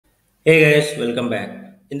Hey guys, welcome back.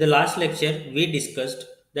 In the last lecture, we discussed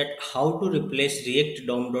that how to replace React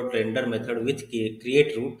DOM.render method with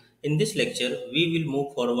create root. In this lecture, we will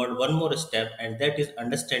move forward one more step, and that is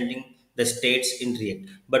understanding the states in React.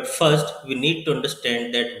 But first, we need to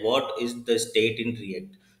understand that what is the state in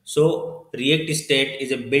React. So, React state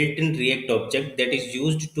is a built-in React object that is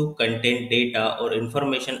used to contain data or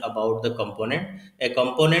information about the component. A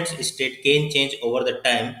component's state can change over the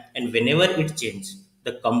time, and whenever it changes,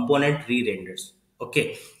 the component re-renders.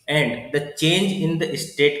 Okay, and the change in the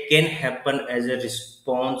state can happen as a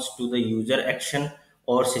response to the user action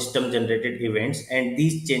or system generated events, and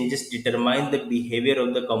these changes determine the behavior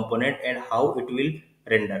of the component and how it will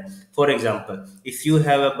render. For example, if you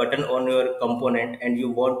have a button on your component and you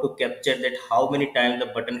want to capture that how many times the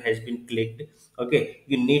button has been clicked, okay,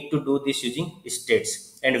 you need to do this using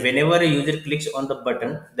states, and whenever a user clicks on the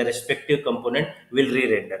button, the respective component will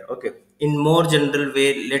re-render. Okay, in more general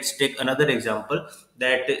way, let's take another example.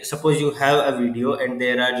 That suppose you have a video and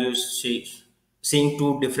there are seeing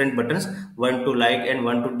two different buttons, one to like and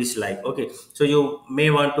one to dislike. Okay, so you may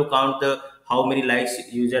want to count the how many likes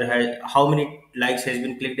user has, how many likes has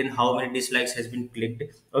been clicked and how many dislikes has been clicked.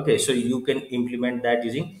 Okay, so you can implement that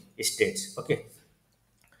using states. Okay,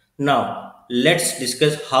 now let's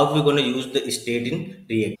discuss how we're going to use the state in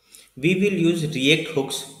React. We will use React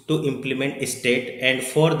hooks to implement state, and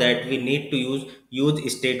for that we need to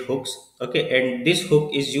use state hooks. Okay, and this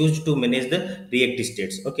hook is used to manage the React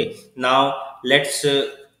states. Okay, now let's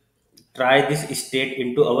try this state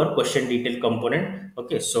into our question detail component.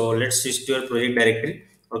 Okay, so let's switch to your project directory.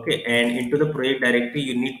 Okay, and into the project directory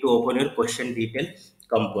you need to open your question detail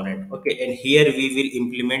component. Okay, and here we will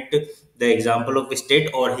implement the example of state,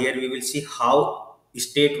 or here we will see how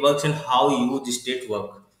state works and how use state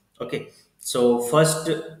work. Okay, so first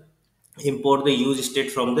import the use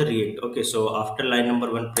state from the React. Okay, so after line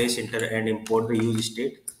number one, press enter and import the use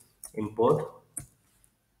state. Import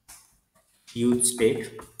use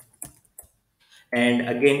state, and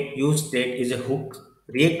again use state is a hook,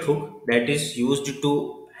 React hook, that is used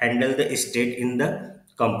to handle the state in the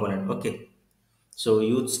component. Okay, so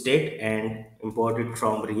use state and import it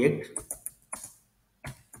from React.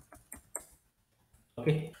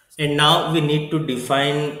 Okay, and now we need to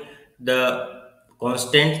define the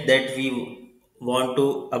constant that we want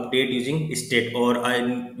to update using state, or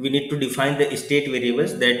we need to define the state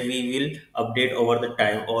variables that we will update over the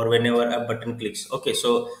time or whenever a button clicks. Okay,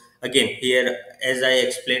 so again here, as I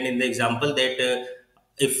explained in the example, that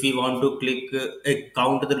if we want to click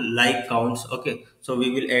count the like counts. Okay, so we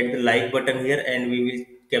will add the like button here and we will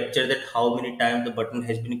capture that how many times the button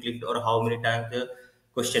has been clicked or how many times the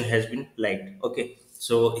question has been liked. Okay,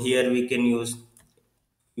 so here we can use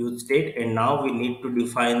state, and now we need to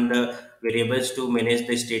define the variables to manage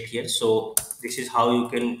the state here. So this is how you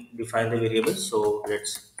can define the variables. So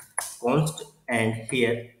let's const, and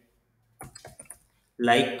here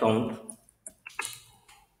like count.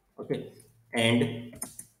 Okay, and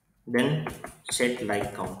then set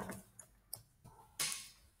like count.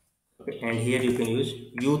 Okay, and here you can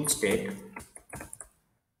use state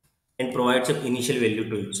and provide some initial value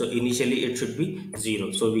to it. So initially it should be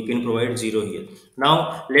 0. So we can provide 0 here.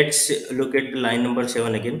 Now let's look at the line number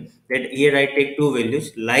 7 again. That here I take two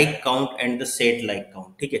values, like count and the set like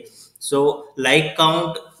count. Okay. So like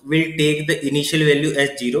count will take the initial value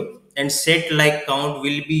as 0, and set like count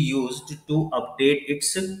will be used to update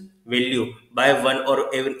its value by 1 or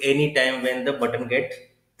even any time when the button get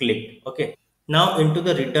clicked. Okay. Now into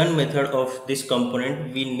the return method of this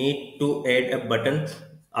component, we need to add a button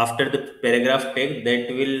after the paragraph tag that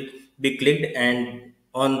will be clicked, and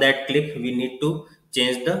on that click we need to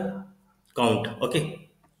change the count. Okay,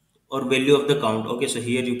 or value of the count. Okay, so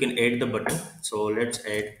here you can add the button. So let's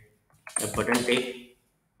add a button tag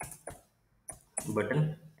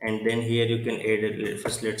button, and then here you can add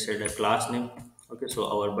first let's add a class name. Okay, so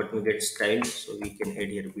our button gets styled, so we can add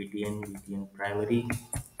here btn primary,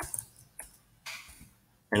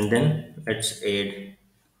 and then let's add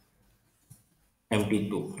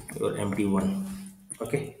empty2 or empty1.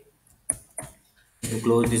 Okay, you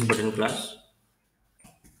close this button class.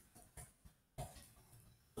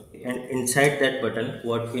 Okay, and inside that button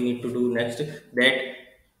what we need to do next, that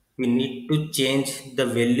we need to change the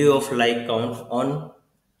value of like count on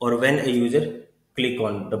or when a user click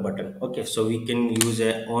on the button. Okay, so we can use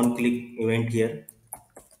a on click event here.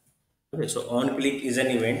 Okay, so on click is an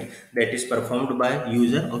event that is performed by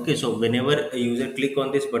user. Okay, so whenever a user click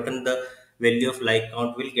on this button, the value of like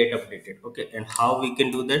count will get updated. Okay, and how we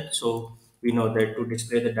can do that? So we know that to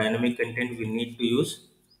display the dynamic content we need to use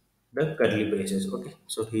the curly braces. Okay,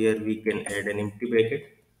 so here we can add an empty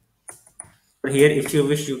bracket, Here, if you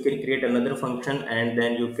wish, you can create another function and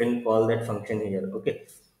then you can call that function here. Okay,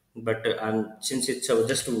 but since it's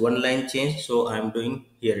just one line change, so I'm doing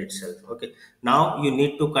here itself. Okay, now you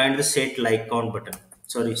need to kind of set like count button,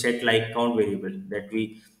 sorry, set like count variable that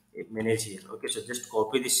we manage here. Okay, so just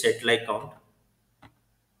copy this set like count.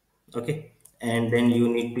 Okay, and then you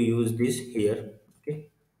need to use this here. Okay,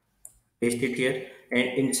 paste it here, and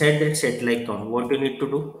inside that set like count, what you need to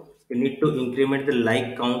do, you need to increment the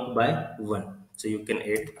like count by 1. So you can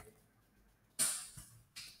add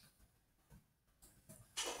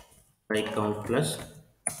like count plus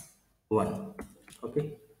 1.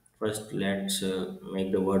 Okay, first let's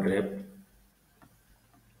make the word wrap.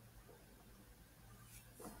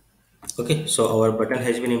 Okay, so our button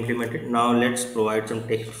has been implemented. Now let's provide some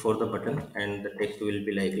text for the button, and the text will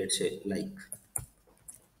be like, let's say, like.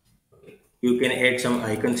 You can add some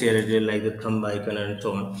icons here as well, like the thumb icon and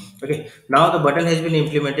so on. Okay, now the button has been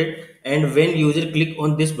implemented, and when user click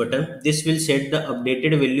on this button, this will set the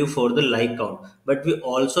updated value for the like count. But we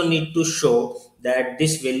also need to show that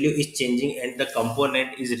this value is changing and the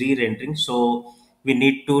component is re-rendering. So we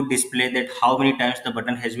need to display that how many times the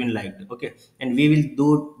button has been liked. Okay, and we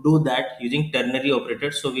will do that using ternary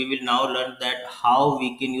operators. So we will now learn that how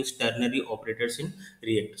we can use ternary operators in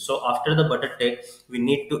React. So after the button tag, we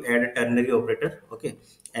need to add a ternary operator. Okay,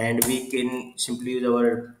 and we can simply use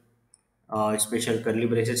our special curly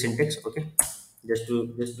braces syntax. Okay, just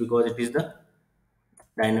because it is the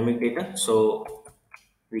dynamic data, so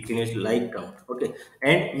we can use like count. Okay,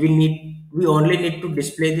 and we only need to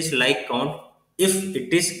display this like count if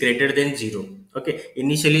it is greater than 0. Okay,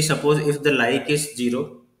 initially suppose if the like is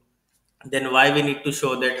 0, then why we need to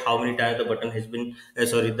show that how many times the button has been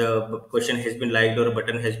sorry, the question has been liked or a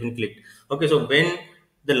button has been clicked. Okay, so when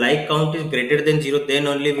the like count is greater than 0, then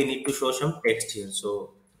only we need to show some text here.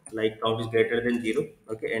 So like count is greater than 0.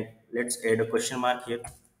 Okay, and let's add a question mark here.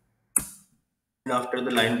 And after the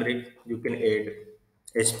line break, you can add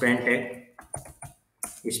a span tag,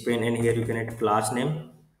 span, and here you can add class name,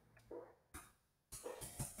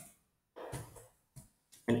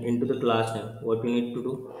 and into the class name, what you need to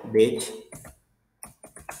do, batch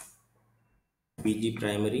pg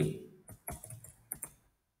primary.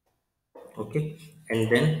 Okay,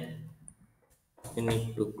 and then you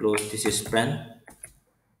need to close this span.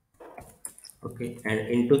 Okay, and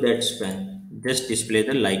into that span, just display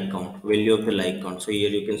the like count, value of the like count. So here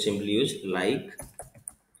you can simply use like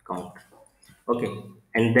count. Okay,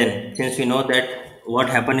 and then since we know that what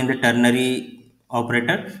happened in the ternary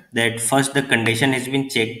operator, that first the condition has been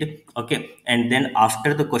checked. Okay, and then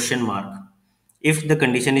after the question mark, if the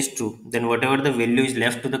condition is true, then whatever the value is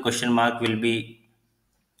left to the question mark will be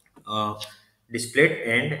uh, displayed,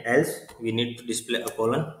 and else we need to display a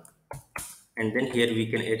colon, and then here we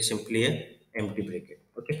can add simply a empty bracket.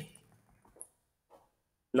 Okay,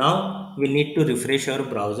 now we need to refresh our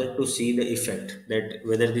browser to see the effect, that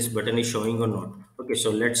whether this button is showing or not. Okay,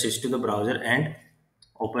 so let's switch to the browser and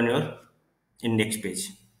open your index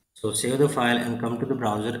page. So save the file and come to the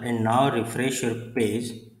browser and now refresh your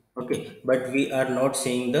page. Okay, but we are not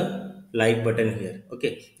seeing the like button here.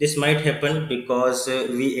 Okay, this might happen because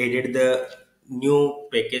we added the new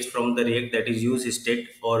package from the React, that is useState,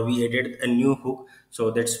 or we added a new hook.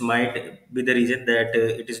 So that's might be the reason that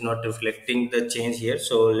it is not reflecting the change here.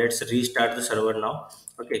 So let's restart the server now.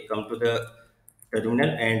 Okay, come to the terminal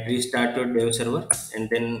and restart your dev server, and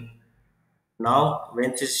then now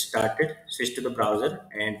once it's started, switch to the browser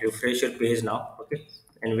and refresh your page now. Okay,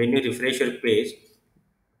 and when you refresh your page,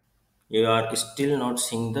 you are still not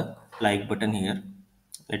seeing the like button here.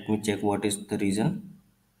 Let me check what is the reason.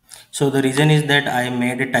 So the reason is that I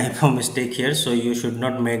made a typo mistake here, so you should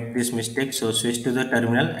not make this mistake. So switch to the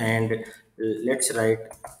terminal and let's write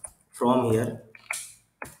from here.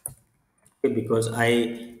 Okay, because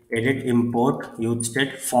I edit import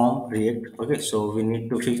useState from React. Okay, so we need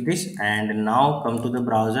to fix this, and now come to the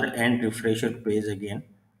browser and refresh your page again.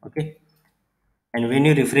 Okay, and when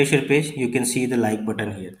you refresh your page, you can see the like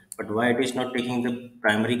button here, but why it is not taking the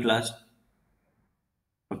primary class?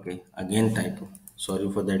 Okay, again typo,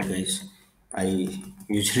 sorry for that guys, I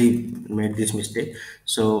usually made this mistake.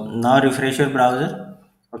 So now refresh your browser.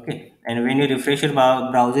 Okay, and when you refresh your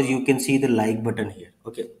browser, you can see the like button here.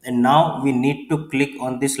 Okay, and now we need to click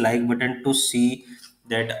on this like button to see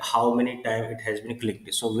that how many times it has been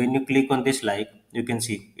clicked. So when you click on this like, you can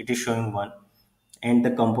see it is showing 1 and the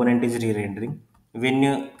component is re-rendering. When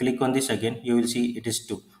you click on this again, you will see it is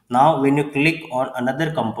 2. Now when you click on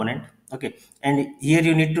another component, okay, and here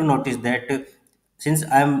you need to notice that since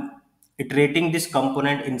I'm iterating this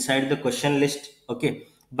component inside the question list. Okay,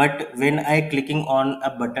 but when I clicking on a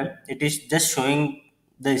button, it is just showing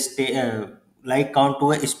the like count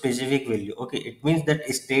to a specific value. Okay, it means that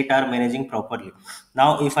state are managing properly.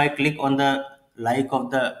 Now if I click on the like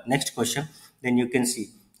of the next question, then you can see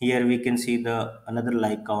here, we can see the another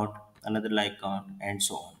like count, another like count, and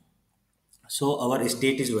so on. So our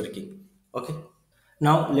state is working. Okay.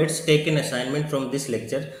 Now let's take an assignment from this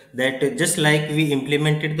lecture, that just like we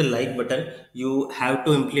implemented the like button, you have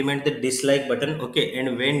to implement the dislike button. Okay,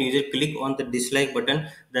 and when user click on the dislike button,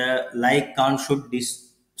 the like count should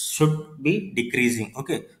be decreasing.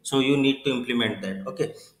 Okay, so you need to implement that.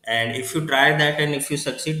 Okay, and if you try that and if you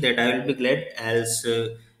succeed, that I will be glad. Else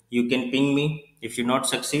you can ping me. If you not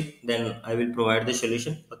succeed, then I will provide the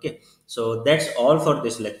solution. Okay, so that's all for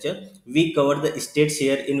this lecture. We cover the states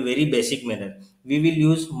here in very basic manner. We will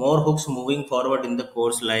use more hooks moving forward in the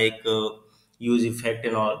course, like use effect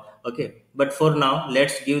and all. Okay, but for now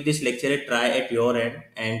let's give this lecture a try at your end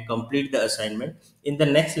and complete the assignment. In the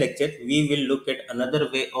next lecture we will look at another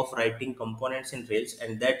way of writing components in Rails,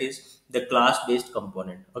 and that is the class based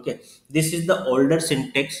component. Okay, this is the older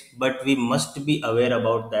syntax, but we must be aware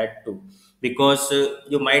about that too, because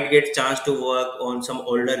you might get chance to work on some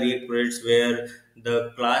older React projects where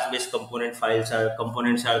the class based components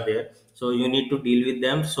are there, so you need to deal with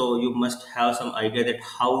them. So you must have some idea that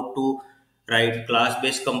how to write class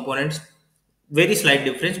based components. Very slight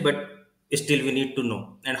difference, but still we need to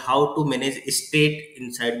know, and how to manage state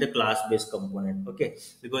inside the class based component. Okay,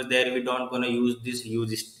 because there we don't gonna use this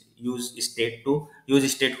use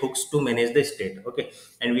state hooks to manage the state. Okay,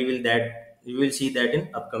 and we will see that in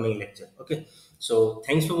upcoming lecture. Okay, so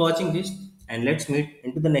thanks for watching this, and let's meet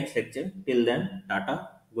into the next lecture. Till then, tata,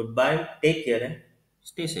 goodbye, take care, and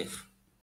stay safe.